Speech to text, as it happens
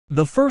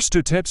The first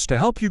two tips to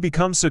help you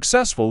become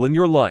successful in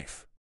your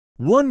life.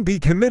 1. Be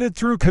committed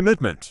through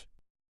commitment.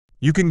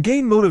 You can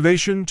gain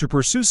motivation to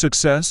pursue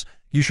success.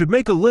 You should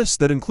make a list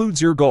that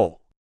includes your goal,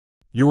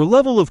 your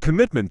level of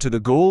commitment to the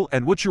goal,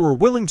 and what you are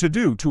willing to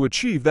do to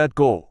achieve that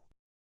goal.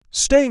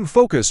 Staying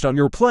focused on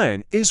your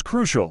plan is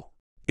crucial.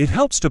 It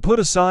helps to put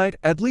aside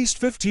at least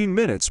 15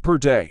 minutes per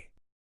day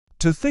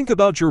to think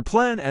about your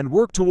plan and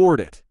work toward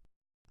it.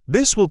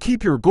 This will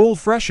keep your goal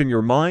fresh in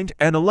your mind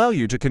and allow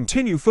you to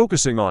continue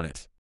focusing on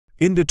it.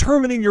 In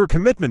determining your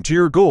commitment to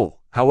your goal,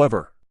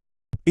 however,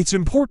 it's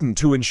important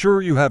to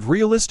ensure you have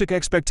realistic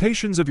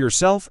expectations of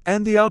yourself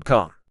and the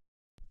outcome.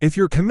 If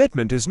your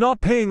commitment is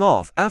not paying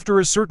off after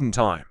a certain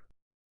time,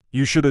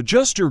 you should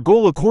adjust your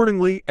goal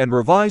accordingly and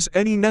revise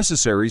any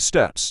necessary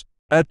steps.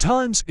 At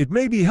times, it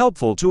may be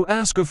helpful to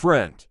ask a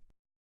friend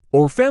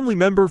or family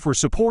member for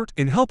support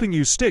in helping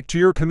you stick to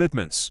your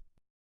commitments.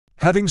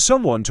 Having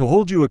someone to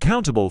hold you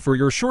accountable for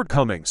your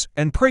shortcomings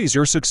and praise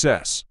your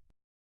success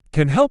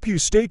can help you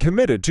stay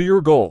committed to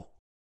your goal.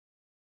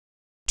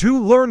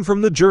 2. Learn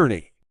from the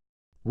journey.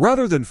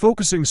 Rather than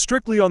focusing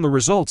strictly on the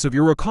results of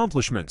your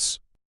accomplishments,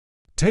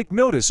 take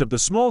notice of the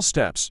small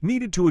steps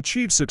needed to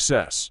achieve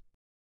success.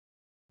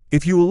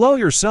 If you allow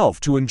yourself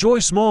to enjoy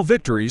small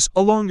victories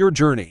along your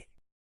journey,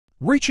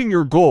 reaching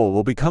your goal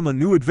will become a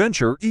new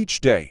adventure each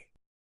day,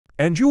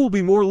 and you will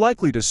be more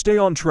likely to stay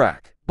on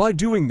track. By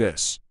doing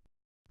this,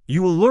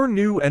 you will learn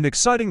new and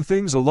exciting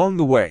things along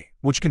the way,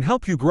 which can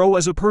help you grow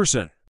as a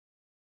person.